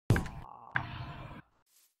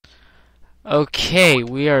Okay,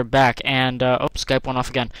 we are back, and oh, Skype went off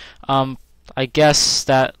again. I guess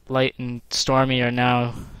that Light and Stormy are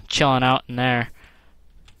now chilling out in there.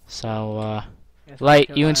 So, Yes, Light,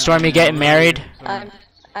 because you and I- Stormy getting married?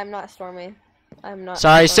 I'm not Stormy. I'm not.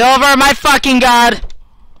 Sorry, Stormy. Silver, my fucking god!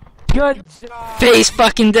 Good job. Face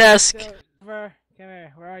fucking desk. Silver, come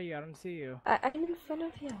here. Where are you? I don't see you. I'm in front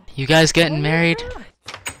of you. You guys getting Oh, married? yeah.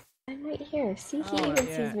 I'm right here. See, he Oh, even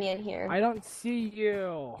yeah. sees me in here. I don't see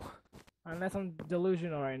you. Unless I'm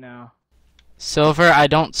delusional right now. Silver, I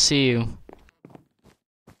don't see you.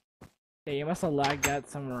 Yeah, you must have lagged that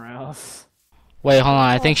somewhere else. Wait, hold on,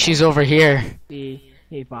 I think she's over here.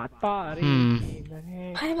 Hmm.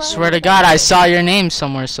 I'm Swear to already God, I there. saw your name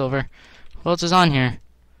somewhere, Silver. What else is on here?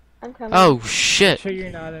 I'm coming. Oh, Make shit. sure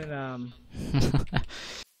you're not in,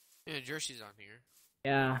 Yeah, Jersey's on here.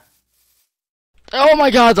 yeah. Oh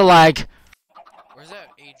my god, the lag. Where's that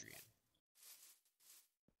Adrian?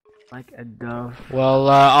 Like a dove. Well,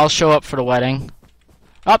 I'll show up for the wedding.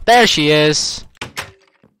 Up there she is.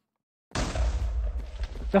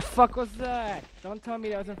 The fuck was that? Don't tell me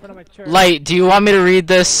that was in front of my church. Light, do you want me to read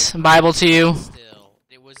this Bible to you? Still,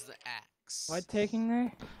 it was the axe. What taking there?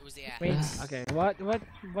 It was the axe. Wait, okay. What,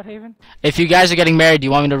 Haven? If you guys are getting married, do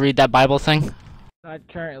you want me to read that Bible thing? Not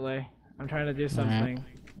currently. I'm trying to do something.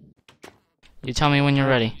 You tell me when you're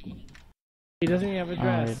ready. He doesn't even have a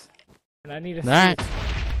Alright. dress. And I need a Alright. suit.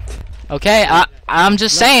 Okay, I'm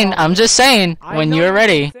just saying, I when know you're what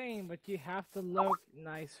ready. saying, but you have to look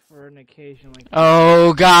nice for an occasion like that.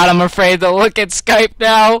 Oh god, I'm afraid to look at Skype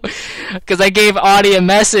now, because I gave Audie a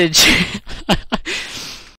message.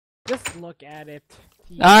 Just look at it.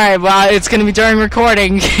 Alright, well, it's gonna be during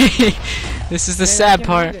recording. This is the Maybe I sad can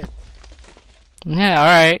part. read it. Yeah,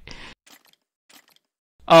 alright.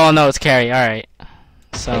 Oh no, it's Carrie, alright.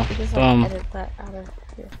 So, You just boom. edit that out of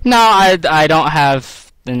here. No, I don't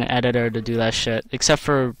have an editor to do that shit, except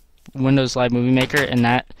for Windows Live Movie Maker, and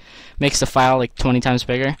that makes the file like 20 times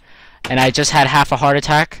bigger. And I just had half a heart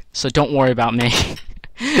attack, so don't worry about me.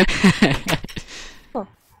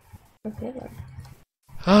 Okay then.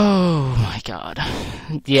 Oh my god.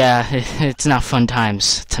 Yeah, it's not fun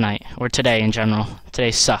times tonight, or today in general.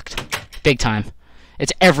 Today sucked. Big time.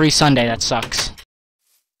 It's every Sunday that sucks.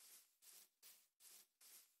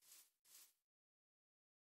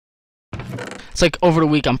 It's like over the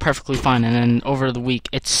week I'm perfectly fine, and then over the week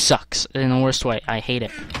it sucks in the worst way. I hate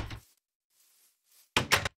it.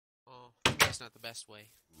 Oh, that's not the best way.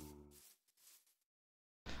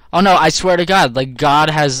 Oh no, I swear to God, like God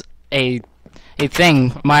has a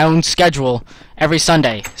thing, my own schedule every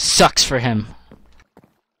Sunday. Sucks for him.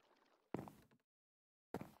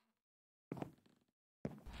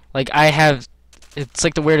 Like I have, it's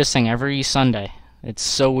like the weirdest thing every Sunday. It's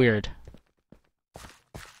so weird.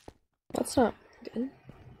 That's not good.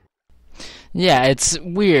 Yeah, it's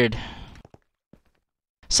weird.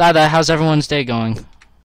 Sada, how's everyone's day going?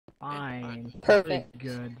 Fine. Perfect.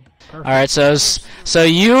 Good. Perfect. Alright, so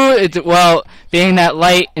you, well, being that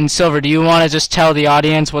Light and Silver, do you want to just tell the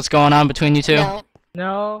audience what's going on between you two? No.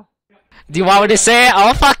 No. Do you want me to say it?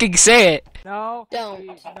 I'll fucking say it. No. Don't.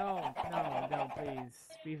 Please, no, please.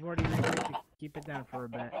 We've already agreed to keep it down for a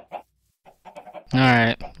bit.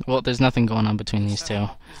 Alright, well, there's nothing going on between these two.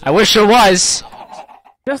 I wish there was.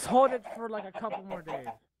 Just hold it for like a couple more days.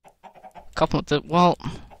 Well,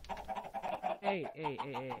 Hey.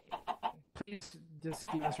 Please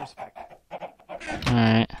just give us respect.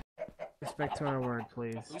 alright. Respect to our word,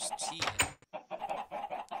 please. Who's T?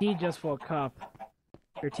 T just woke up.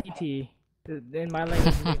 Your TT. In my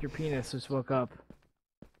language, you make your penis just woke up.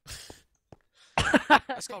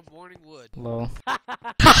 That's called morning wood. Lol.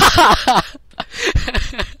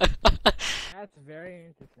 That's very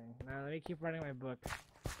interesting. Now let me keep writing my book.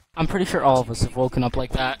 I'm pretty sure all of us have woken up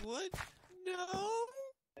like that. Wood? No.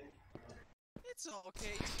 It's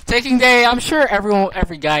okay. Taking day, I'm sure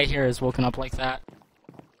every guy here has woken up like that.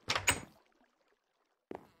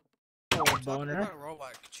 Oh, Talking boner. about a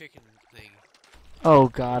robot chicken thing. Oh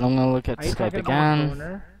god, I'm gonna look at Are you Skype talking about again.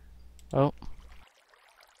 boner? Oh,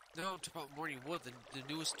 No, I'm talking about morning wood, the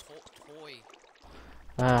newest toy.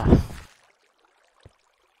 ah.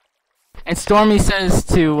 And Stormy says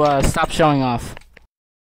to stop showing off.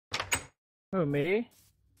 Who, me?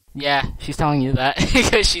 Yeah, she's telling you that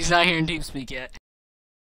because she's not here in TeamSpeak yet.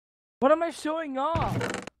 What am I showing off?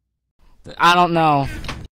 I don't know.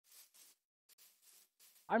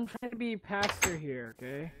 I'm trying to be pastor here,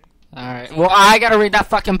 okay? Alright, well, I gotta read that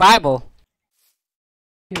fucking Bible.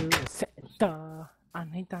 I'm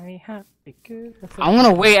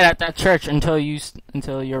gonna wait at that church until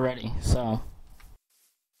you're ready. So.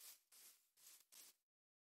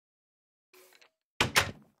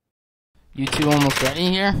 You two almost ready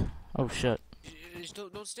here? Oh shit. Just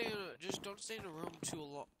don't stay in a room too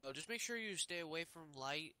long. Just make sure you stay away from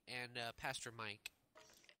Light and Pastor Mike.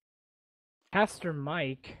 Pastor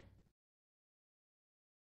Mike.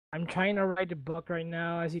 I'm trying to write a book right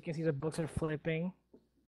now. As you can see, the books are flipping.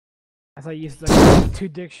 As I use like 2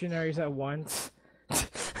 dictionaries at once.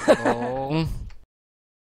 Oh.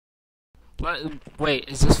 What? Wait,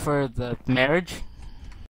 is this for the marriage?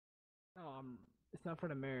 No, it's not for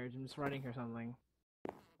the marriage. I'm just writing here something.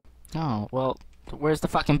 Oh, well, where's the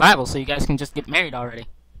fucking Bible so you guys can just get married already?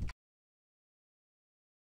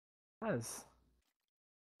 Does.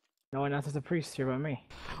 No one else is a priest here but me.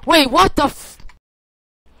 Wait, what the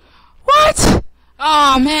What?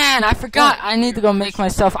 Oh man, I forgot. I need to go make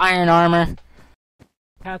myself iron armor.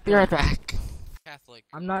 Catholic. Be right back. Catholic.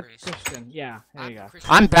 I'm not priest. Christian. Yeah, there you go.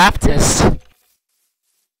 Christian. I'm Baptist.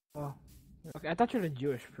 Well, okay, I thought you were the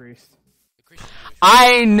Jewish priest. The Christian Jewish.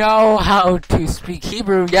 I know how to speak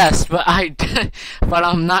Hebrew, yes, but but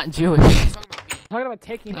I'm not Jewish. Talking about me. I'm talking about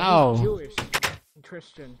taking No. Jewish and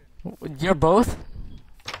Christian. You're both?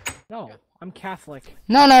 No, I'm Catholic.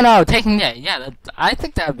 No. Taking I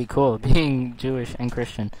think that would be cool, being Jewish and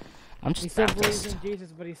Christian. I'm He just still believes Baptist. in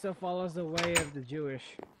Jesus, but he still follows the way of the Jewish.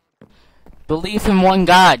 Believe in one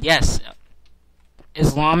God, yes.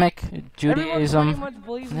 Islamic, Everyone Judaism. pretty much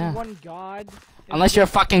believes yeah. in one God. Unless you're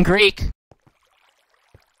fucking Greek.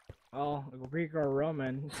 Oh, Greek or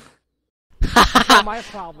Roman. It's not my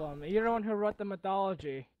problem. You're the one who wrote the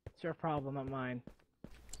mythology. It's your problem, not mine.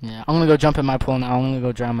 Yeah, I'm gonna go jump in my pool now. I'm gonna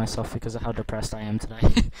go drown myself because of how depressed I am today.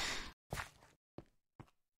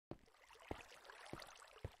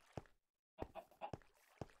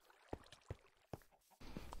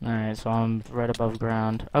 Alright, so I'm right above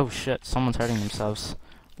ground. Oh shit, someone's hurting themselves.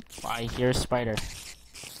 I hear a spider.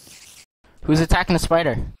 Who's attacking the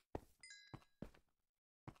spider?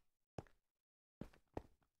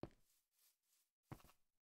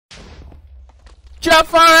 Jump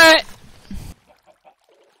for it!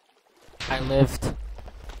 I lived.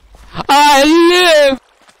 I lived!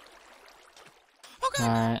 Okay.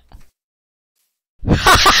 Alright.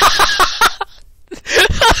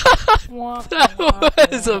 Wah, That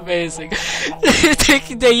was amazing.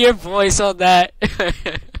 Taking your voice on that.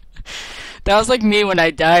 That was like me when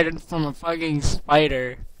I died from a fucking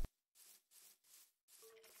spider.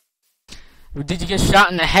 Did you get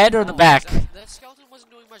shot in the head or the back? That skeleton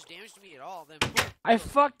wasn't doing much damage to me at all. Then boom. I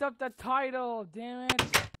fucked up the title, damn it!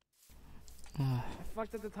 I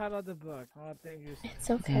fucked up the title of the book. Oh, thank you. It's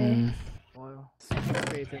okay. Mm. Well,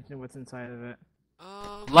 pay attention to what's inside of it.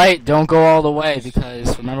 Light, don't go all the way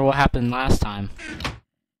because remember what happened last time. What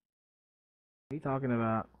are you talking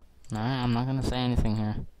about? Alright, I'm not gonna say anything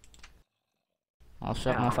here. I'll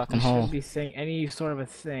shut my fucking you hole. shouldn't be saying any sort of a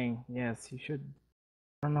thing. Yes, you should.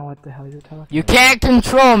 I don't know what the hell you're talking You about. can't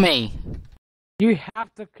control me! You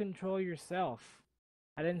have to control yourself.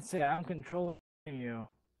 I didn't say I'm controlling you.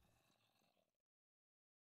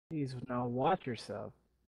 Please, now watch yourself.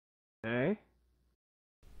 Okay?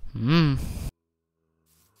 Hmm.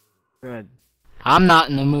 Good. I'm not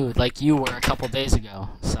in the mood like you were a couple days ago,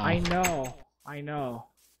 so. I know.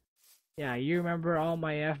 Yeah, you remember all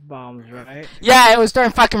my F-bombs, right? Yeah, it was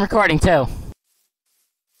during fucking recording too.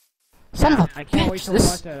 Son of a I can't wait bitch, to this...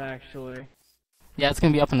 watch that, actually. Yeah, it's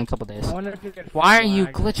gonna be up in a couple days. I wonder if you get Why are you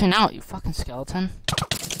flagged. glitching out, you fucking skeleton?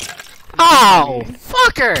 Oh,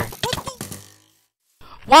 fucker!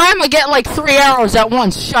 Why am I getting like 3 arrows at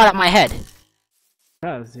once shot at my head?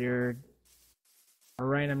 Because you're a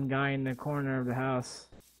random guy in the corner of the house.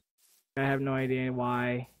 I have no idea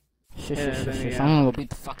why. Shush, Yeah, shush, shush, then, shush. yeah. I'm gonna go beat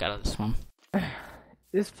the fuck out of this one.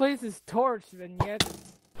 This place is torched, and yet... it's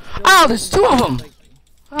still Oh, there's 2 of them! like-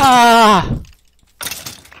 Ah!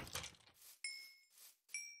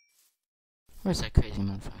 Where's that crazy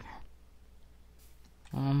motherfucker?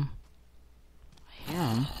 I hear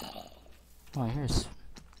him. Oh, I hear his...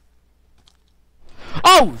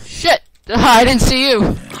 Oh, shit! I didn't see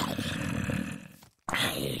you!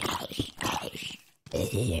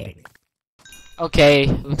 Okay,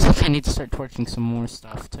 looks like I need to start torching some more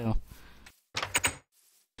stuff, too.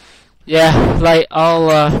 Yeah, Light,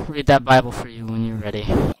 I'll, read that Bible for you when you're ready.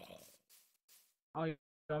 Oh, you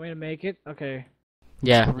want me to make it? Okay.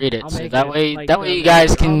 Yeah, read it. I'll So make that it way, like that the way you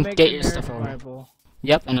guys I'll can make get the your stuff marriage over. Bible.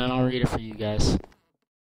 Yep, and then I'll read it for you guys.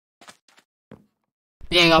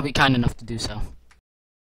 Being I'll be kind enough to do so.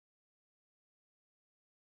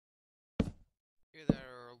 Hear that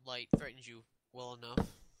or Light threatens you well enough.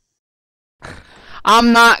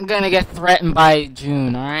 I'm not gonna get threatened by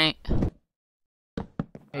June, alright?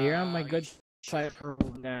 Hey, you're on my You good sh- side for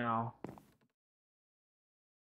now.